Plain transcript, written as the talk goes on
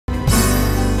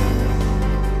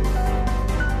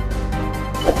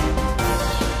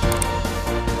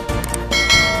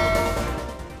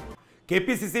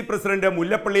kpcc president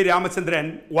Mullappally Ramachandran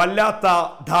വല്ലാത്ത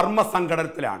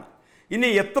ധർമ്മസങ്കടത്തിലാണ്. ഇനി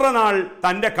എത്ര നാൾ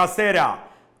തന്റെ കസേര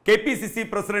kpcc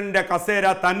പ്രസിഡന്റിന്റെ കസേര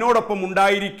തന്നോടൊപ്പം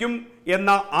ഉണ്ടായിരിക്കും എന്ന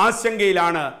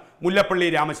ആശങ്കയിലാണ് മുല്ലപ്പള്ളി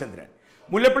രാമചന്ദ്രൻ.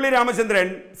 മുല്ലപ്പള്ളി രാമചന്ദ്രൻ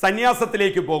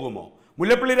സന്യാസത്തിലേക്ക് പോകുമോ?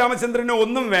 മുല്ലപ്പള്ളി രാമചന്ദ്രന്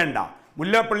ഒന്നും വേണ്ട.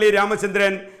 മുല്ലപ്പള്ളി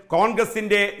രാമചന്ദ്രൻ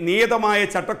കോൺഗ്രസിന്റെ നിയതമായ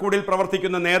ചട്ടക്കൂടിൽ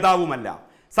പ്രവർത്തിക്കുന്ന നേതാവുമല്ല,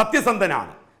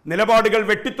 സത്യസന്ധനാണ്, നിലപാടുകൾ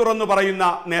വെട്ടിത്തുറന്നു പറയുന്ന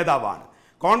നേതാവാണ്.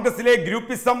 കോൺഗ്രസിലെ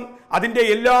ഗ്രൂപ്പിസം അതിൻ്റെ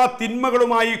എല്ലാ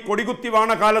തിന്മകളുമായി കൊടികുത്തി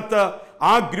വാണ കാലത്ത്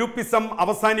ആ ഗ്രൂപ്പിസം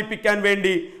അവസാനിപ്പിക്കാൻ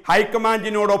വേണ്ടി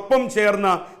ഹൈക്കമാൻഡിനോടൊപ്പം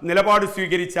ചേർന്ന് നിലപാട്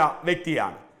സ്വീകരിച്ച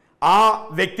വ്യക്തിയാണ്. ആ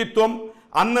വ്യക്തിത്വം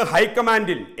അന്ന്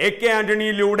ഹൈക്കമാൻഡിൽ AK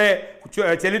ആന്റണിയിലൂടെ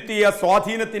ചെലുത്തിയ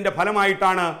സ്വാധീനത്തിൻ്റെ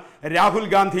ഫലമായിട്ടാണ് രാഹുൽ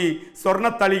ഗാന്ധി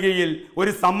സ്വർണ്ണത്തളികയിൽ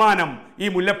ഒരു സമ്മാനം ഈ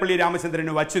മുല്ലപ്പള്ളി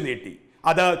രാമചന്ദ്രന് വച്ചു നീട്ടി.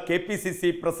 അത് kpcc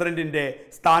പ്രസിഡന്റിന്റെ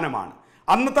സ്ഥാനമാണ്.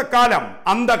 അന്നത്തെ കാലം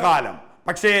അന്ധകാലം.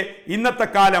 പക്ഷേ ഇന്നത്തെ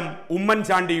കാലം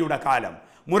ഉമ്മൻചാണ്ടിയുടെ കാലം,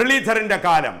 മുരളീധരന്റെ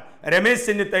കാലം, രമേശ്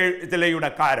ചെന്നിത്തലയുടെ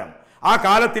കാലം. ആ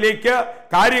കാലത്തിലേക്ക്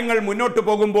കാര്യങ്ങൾ മുന്നോട്ട്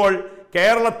പോകുമ്പോൾ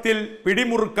കേരളത്തിൽ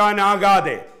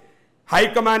പിടിമുറുക്കാനാകാതെ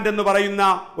ഹൈക്കമാൻഡ് എന്ന് പറയുന്ന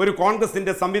ഒരു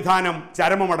കോൺഗ്രസിന്റെ സംവിധാനം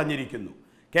ചരമമടഞ്ഞിരിക്കുന്നു.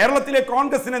 കേരളത്തിലെ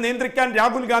കോൺഗ്രസിനെ നിയന്ത്രിക്കാൻ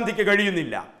രാഹുൽ ഗാന്ധിക്ക്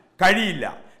കഴിയില്ല.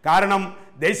 കാരണം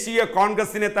ദേശീയ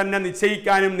കോൺഗ്രസിനെ തന്നെ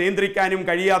നിശ്ചയിക്കാനും നിയന്ത്രിക്കാനും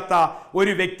കഴിയാത്ത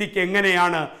ഒരു വ്യക്തിക്ക്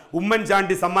എങ്ങനെയാണ്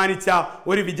ഉമ്മൻചാണ്ടി സമ്മാനിച്ച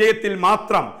ഒരു വിജയത്തിൽ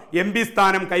മാത്രം MP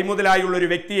സ്ഥാനം കൈമുതലായുള്ള ഒരു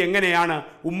വ്യക്തി എങ്ങനെയാണ്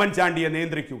ഉമ്മൻചാണ്ടിയെ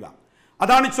നിയന്ത്രിക്കുക?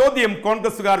 അതാണ് ചോദ്യം,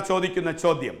 കോൺഗ്രസുകാർ ചോദിക്കുന്ന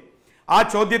ചോദ്യം. ആ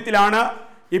ചോദ്യത്തിലാണ്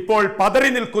ഇപ്പോൾ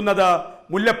പതറി നിൽക്കുന്നത്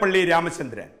മുല്ലപ്പള്ളി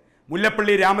രാമചന്ദ്രൻ.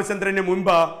 മുല്ലപ്പള്ളി രാമചന്ദ്രന്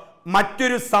മുൻപ്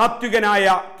മറ്റൊരു സാത്വികനായ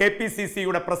kpcc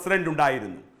പ്രസിഡന്റ്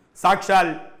ഉണ്ടായിരുന്നു, സാക്ഷാൽ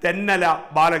തെന്നല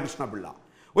ബാലകൃഷ്ണപിള്ള.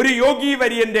 ഒരു യോഗി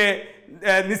വര്യന്റെ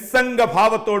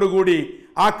നിസ്സംഗഭാവത്തോടുകൂടി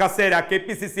ആ കസേര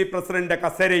kpcc പ്രസിഡന്റ്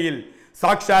കസേരയിൽ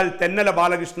സാക്ഷാൽ തെന്നല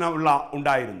ബാലകൃഷ്ണപിള്ള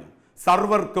ഉണ്ടായിരുന്നു,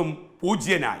 സർവർക്കും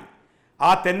പൂജ്യനായി.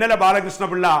 ആ തെന്നല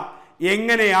ബാലകൃഷ്ണപിള്ള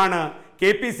എങ്ങനെയാണ്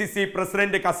kpcc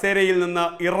പ്രസിഡന്റ് കസേരയിൽ നിന്ന്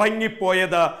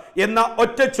ഇറങ്ങിപ്പോയത് എന്ന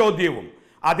ഒറ്റ ചോദ്യവും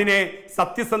അതിനെ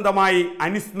സത്യസന്ധമായി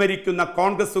അനുസ്മരിക്കുന്ന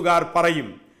കോൺഗ്രസുകാർ പറയും,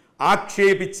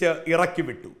 ആക്ഷേപിച്ച്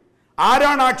ഇറക്കിവിട്ടു.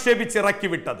 ആരാണ് ആക്ഷേപിച്ച്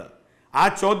ഇറക്കിവിട്ടത്? ആ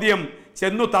ചോദ്യം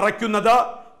ചെന്നു തറയ്ക്കുന്നത്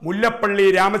മുല്ലപ്പള്ളി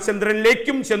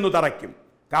രാമചന്ദ്രനിലേക്കും ചെന്നു തറയ്ക്കും.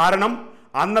 കാരണം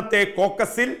അന്നത്തെ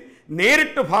കോക്കസിൽ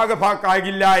നേരിട്ട്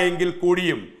ഭാഗഭാക്കാകില്ല എങ്കിൽ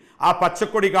കൂടിയും ആ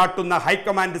പച്ചക്കൊടി കാട്ടുന്ന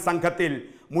ഹൈക്കമാൻഡ് സംഘത്തിൽ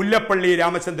മുല്ലപ്പള്ളി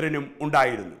രാമചന്ദ്രനും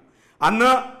ഉണ്ടായിരുന്നു.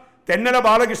 അന്ന് തെന്നല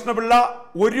ബാലകൃഷ്ണപിള്ള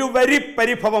ഒരു വരി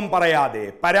പരിഭവം പറയാതെ,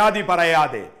 പരാതി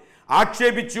പറയാതെ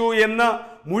ആക്ഷേപിച്ചു എന്ന്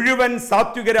മുഴുവൻ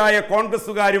സാത്വികരായ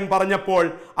കോൺഗ്രസുകാരും പറഞ്ഞപ്പോൾ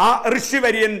ആ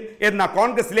ഋഷിവര്യൻ എന്ന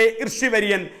കോൺഗ്രസിലെ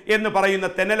ഋഷിവര്യൻ എന്ന് പറയുന്ന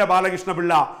തെന്നല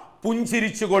ബാലകൃഷ്ണപിള്ള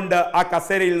പുഞ്ചിരിച്ചുകൊണ്ട് ആ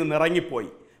കസേരയിൽ നിന്ന് ഇറങ്ങിപ്പോയി.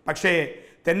 പക്ഷേ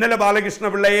തെന്നല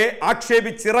ബാലകൃഷ്ണപിള്ളയെ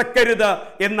ആക്ഷേപിച്ചിറക്കരുത്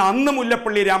എന്ന് അന്ന്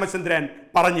മുല്ലപ്പള്ളി രാമചന്ദ്രൻ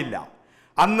പറഞ്ഞില്ല.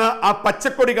 അന്ന് ആ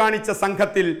പച്ചക്കൊടി കാണിച്ച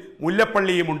സംഘത്തിൽ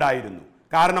മുല്ലപ്പള്ളിയും ഉണ്ടായിരുന്നു.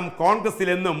 കാരണം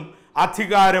കോൺഗ്രസിലെന്നും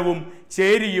അധികാരവും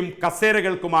ചേരിയും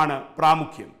കസേരകൾക്കുമാണ്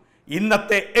പ്രാമുഖ്യം.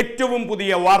 ഇന്നത്തെ ഏറ്റവും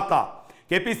പുതിയ വാർത്ത,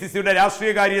 kpcc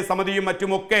രാഷ്ട്രീയകാര്യ സമിതിയും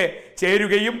മറ്റുമൊക്കെ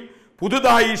ചേരുകയും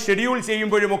പുതുതായി ഷെഡ്യൂൾ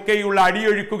ചെയ്യുമ്പോഴുമൊക്കെയുള്ള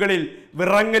അടിയൊഴുക്കുകളിൽ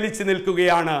വിറങ്ങലിച്ച്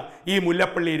നിൽക്കുകയാണ് ഈ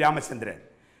മുല്ലപ്പള്ളി രാമചന്ദ്രൻ.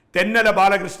 തെന്നല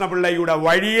ബാലകൃഷ്ണപിള്ളയുടെ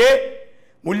വഴിയെ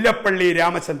മുല്ലപ്പള്ളി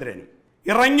രാമചന്ദ്രനും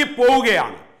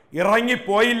ഇറങ്ങിപ്പോവുകയാണ്.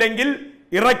 ഇറങ്ങിപ്പോയില്ലെങ്കിൽ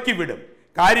ഇറക്കിവിടും.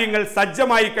 കാര്യങ്ങൾ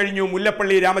സജ്ജമായി കഴിഞ്ഞു.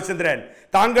 മുല്ലപ്പള്ളി രാമചന്ദ്രൻ,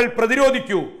 താങ്കൾ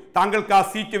പ്രതിരോധിക്കൂ, താങ്കൾക്ക് ആ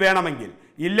സീറ്റ് വേണമെങ്കിൽ.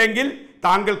 ഇല്ലെങ്കിൽ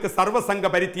താങ്കൾക്ക് സർവസംഘ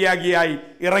പരിത്യാഗിയായി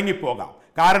ഇറങ്ങിപ്പോകാം.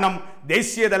 കാരണം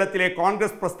ദേശീയ തലത്തിലെ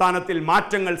കോൺഗ്രസ് പ്രസ്ഥാനത്തിൽ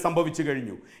മാറ്റങ്ങൾ സംഭവിച്ചു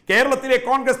കഴിഞ്ഞു. കേരളത്തിലെ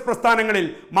കോൺഗ്രസ് പ്രസ്ഥാനങ്ങളിൽ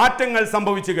മാറ്റങ്ങൾ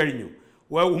സംഭവിച്ചു കഴിഞ്ഞു.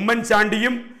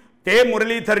 ഉമ്മൻചാണ്ടിയും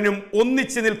മുരളീധരനും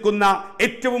ഒന്നിച്ചു നിൽക്കുന്ന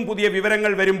ഏറ്റവും പുതിയ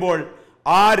വിവരങ്ങൾ വരുമ്പോൾ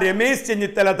ആ രമേശ്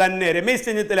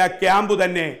ചെന്നിത്തല ക്യാമ്പ്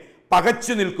തന്നെ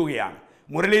പകച്ചു നിൽക്കുകയാണ്.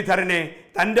 മുരളീധരനെ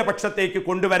തൻ്റെ പക്ഷത്തേക്ക്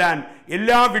കൊണ്ടുവരാൻ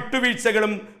എല്ലാ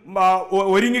വിട്ടുവീഴ്ചകളും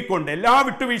ഒരുങ്ങിക്കൊണ്ട്, എല്ലാ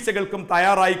വിട്ടുവീഴ്ചകൾക്കും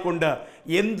തയ്യാറായിക്കൊണ്ട്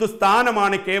എന്തു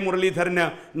സ്ഥാനമാണ് മുരളീധരന്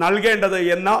നൽകേണ്ടത്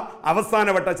എന്ന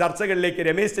അവസാനവട്ട ചർച്ചകളിലേക്ക്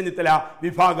രമേശ് ചെന്നിത്തല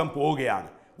വിഭാഗം പോവുകയാണ്.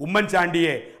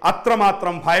 ഉമ്മൻചാണ്ടിയെ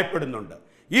അത്രമാത്രം ഭയപ്പെടുന്നുണ്ട്.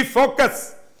 ഈ ഫോക്കസ്,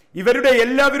 ഇവരുടെ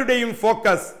എല്ലാവരുടെയും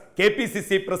focus kpcc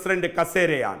president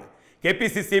കസേരയാണ്.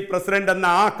 kpcc president എന്ന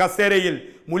ആ കസേരയിൽ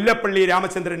മുല്ലപ്പള്ളി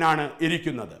രാമചന്ദ്രനാണ്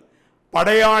ഇരിക്കുന്നത്.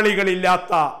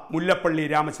 പടയാളികളില്ലാത്ത മുല്ലപ്പള്ളി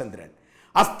രാമചന്ദ്രൻ,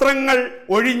 അസ്ത്രങ്ങൾ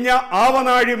ഒഴിഞ്ഞ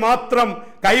ആവനാഴി മാത്രം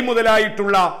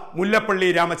കൈമുതലായിട്ടുള്ള മുല്ലപ്പള്ളി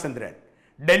രാമചന്ദ്രൻ.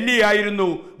 ഡൽഹി ആയിരുന്നു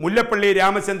മുല്ലപ്പള്ളി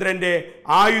രാമചന്ദ്രന്റെ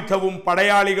ആയുധവും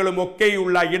പടയാളികളും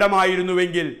ഒക്കെയുള്ള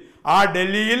ഇടമായിരുന്നുവെങ്കിൽ ആ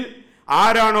ഡൽഹിയിൽ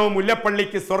ആരാണോ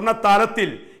മുല്ലപ്പള്ളിക്ക്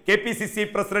സ്വർണ്ണത്താലത്തിൽ kpcc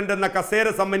പ്രസിഡന്റ് എന്ന കസേര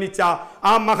സമ്മാനിച്ച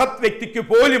ആ മഹത് വ്യക്തിക്ക്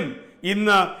പോലും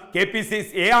ഇന്ന്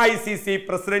AICC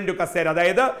പ്രസിഡന്റ് കസേര,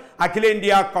 അതായത്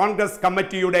അഖിലേന്ത്യാ കോൺഗ്രസ്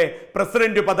കമ്മിറ്റിയുടെ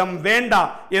പ്രസിഡന്റ് പദം വേണ്ട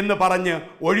എന്ന് പറഞ്ഞ്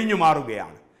ഒഴിഞ്ഞു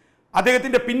മാറുകയാണ്.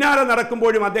 അദ്ദേഹത്തിന്റെ പിന്നാലെ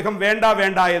നടക്കുമ്പോഴും അദ്ദേഹം വേണ്ട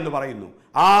വേണ്ട എന്ന് പറയുന്നു.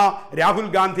 ആ രാഹുൽ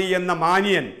ഗാന്ധി എന്ന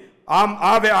മാന്യൻ, ആ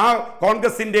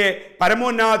കോൺഗ്രസിന്റെ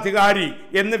പരമോന്നതാധികാരി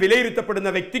എന്ന് വിലയിരുത്തപ്പെടുന്ന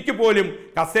വ്യക്തിക്ക് പോലും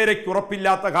കസേരയ്ക്ക്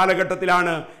ഉറപ്പില്ലാത്ത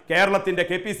കാലഘട്ടത്തിലാണ് കേരളത്തിന്റെ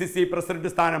KPCC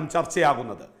പ്രസിഡന്റ് സ്ഥാനം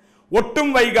ചർച്ചയാകുന്നത്. ഒട്ടും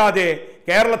വൈകാതെ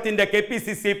കേരളത്തിന്റെ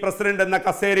KPCC പ്രസിഡന്റ് എന്ന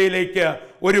കസേരയിലേക്ക്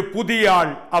ഒരു പുതിയ ആൾ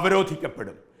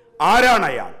അവരോധിക്കപ്പെടും. ആരാണ്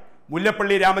അയാൾ?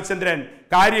 മുല്ലപ്പള്ളി രാമചന്ദ്രൻ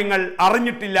കാര്യങ്ങൾ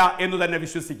അറിഞ്ഞിട്ടില്ല എന്ന് തന്നെ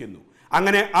വിശ്വസിക്കുന്നു.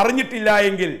 അങ്ങനെ അറിഞ്ഞിട്ടില്ല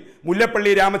എങ്കിൽ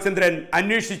മുല്ലപ്പള്ളി രാമചന്ദ്രൻ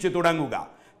അന്വേഷിച്ചു തുടങ്ങുക.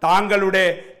 താങ്കളുടെ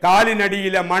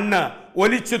കാലിനടിയിലെ മണ്ണ്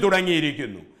ഒലിച്ചു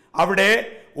തുടങ്ങിയിരിക്കുന്നു. അവിടെ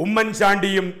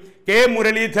ഉമ്മൻചാണ്ടിയും കെ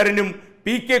മുരളീധരനും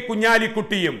PK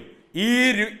കുഞ്ഞാലിക്കുട്ടിയും ഈ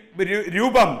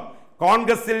രൂപം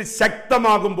കോൺഗ്രസിൽ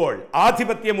ശക്തമാകുമ്പോൾ,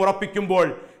 ആധിപത്യം ഉറപ്പിക്കുമ്പോൾ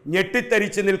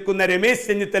ഞെട്ടിത്തരിച്ചു നിൽക്കുന്ന രമേശ്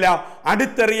ചെന്നിത്തല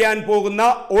അടുത്തെറിയാൻ പോകുന്ന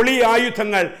ഒളി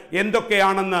ആയുധങ്ങൾ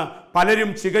എന്തൊക്കെയാണെന്ന് പലരും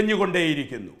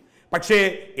ചികഞ്ഞുകൊണ്ടേയിരിക്കുന്നു. പക്ഷേ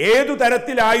ഏതു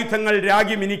തരത്തിൽ ആയുധങ്ങൾ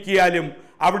രാഗി മിനുക്കിയാലും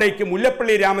അവിടേക്ക്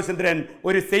മുല്ലപ്പള്ളി രാമചന്ദ്രൻ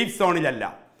ഒരു സേഫ് സോണിലല്ല.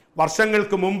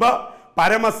 വർഷങ്ങൾക്ക് മുമ്പ്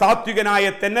പരമസാത്വികനായ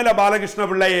തെന്നല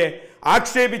ബാലകൃഷ്ണപിള്ളയെ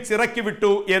ആക്ഷേപിച്ചിറക്കി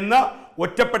വിട്ടു എന്ന്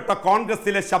ഒറ്റപ്പെട്ട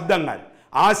കോൺഗ്രസിലെ ശബ്ദങ്ങൾ,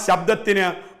 ആ ശബ്ദത്തിന്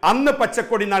അന്ന്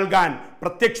പച്ചക്കൊടി നൽകാൻ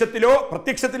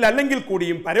പ്രത്യക്ഷത്തിലല്ലെങ്കിൽ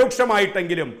കൂടിയും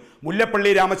പരോക്ഷമായിട്ടെങ്കിലും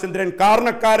മുല്ലപ്പള്ളി രാമചന്ദ്രൻ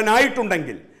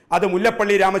കാരണക്കാരനായിട്ടുണ്ടെങ്കിൽ അത്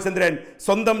മുല്ലപ്പള്ളി രാമചന്ദ്രൻ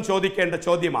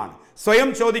സ്വയം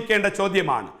ചോദിക്കേണ്ട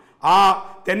ചോദ്യമാണ്. ആ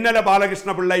തെന്നല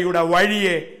ബാലകൃഷ്ണപിള്ളയുടെ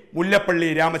വഴിയെ മുല്ലപ്പള്ളി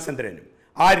രാമചന്ദ്രനും.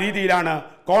 ആ രീതിയിലാണ്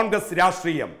കോൺഗ്രസ്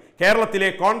രാഷ്ട്രീയം, കേരളത്തിലെ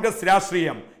കോൺഗ്രസ്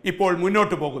രാഷ്ട്രീയം ഇപ്പോൾ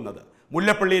മുന്നോട്ട് പോകുന്നത്.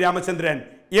 മുല്ലപ്പള്ളി രാമചന്ദ്രൻ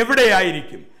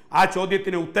എവിടെയായിരിക്കും? ആ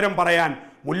ചോദ്യത്തിന് ഉത്തരം പറയാൻ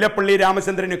മുല്ലപ്പള്ളി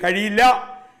രാമചന്ദ്രന് കഴിയില്ല,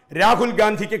 രാഹുൽ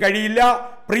ഗാന്ധിക്ക് കഴിയില്ല,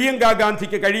 പ്രിയങ്ക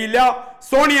ഗാന്ധിക്ക് കഴിയില്ല,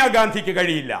 സോണിയാഗാന്ധിക്ക്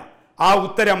കഴിയില്ല. ആ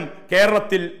ഉത്തരം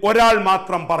കേരളത്തിൽ ഒരാൾ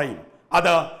മാത്രം പറയും,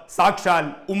 അത് സാക്ഷാൽ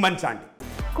ഉമ്മൻചാണ്ടി.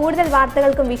 കൂടുതൽ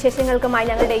വാർത്തകൾക്കും വിശേഷങ്ങൾക്കുമായി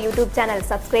ഞങ്ങളുടെ യൂട്യൂബ് ചാനൽ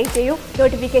സബ്സ്ക്രൈബ് ചെയ്യൂ.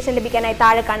 നോട്ടിഫിക്കേഷൻ ലഭിക്കാനായി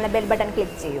താഴെ കാണുന്ന ബെൽ ബട്ടൺ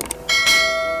ക്ലിക്ക് ചെയ്യൂ.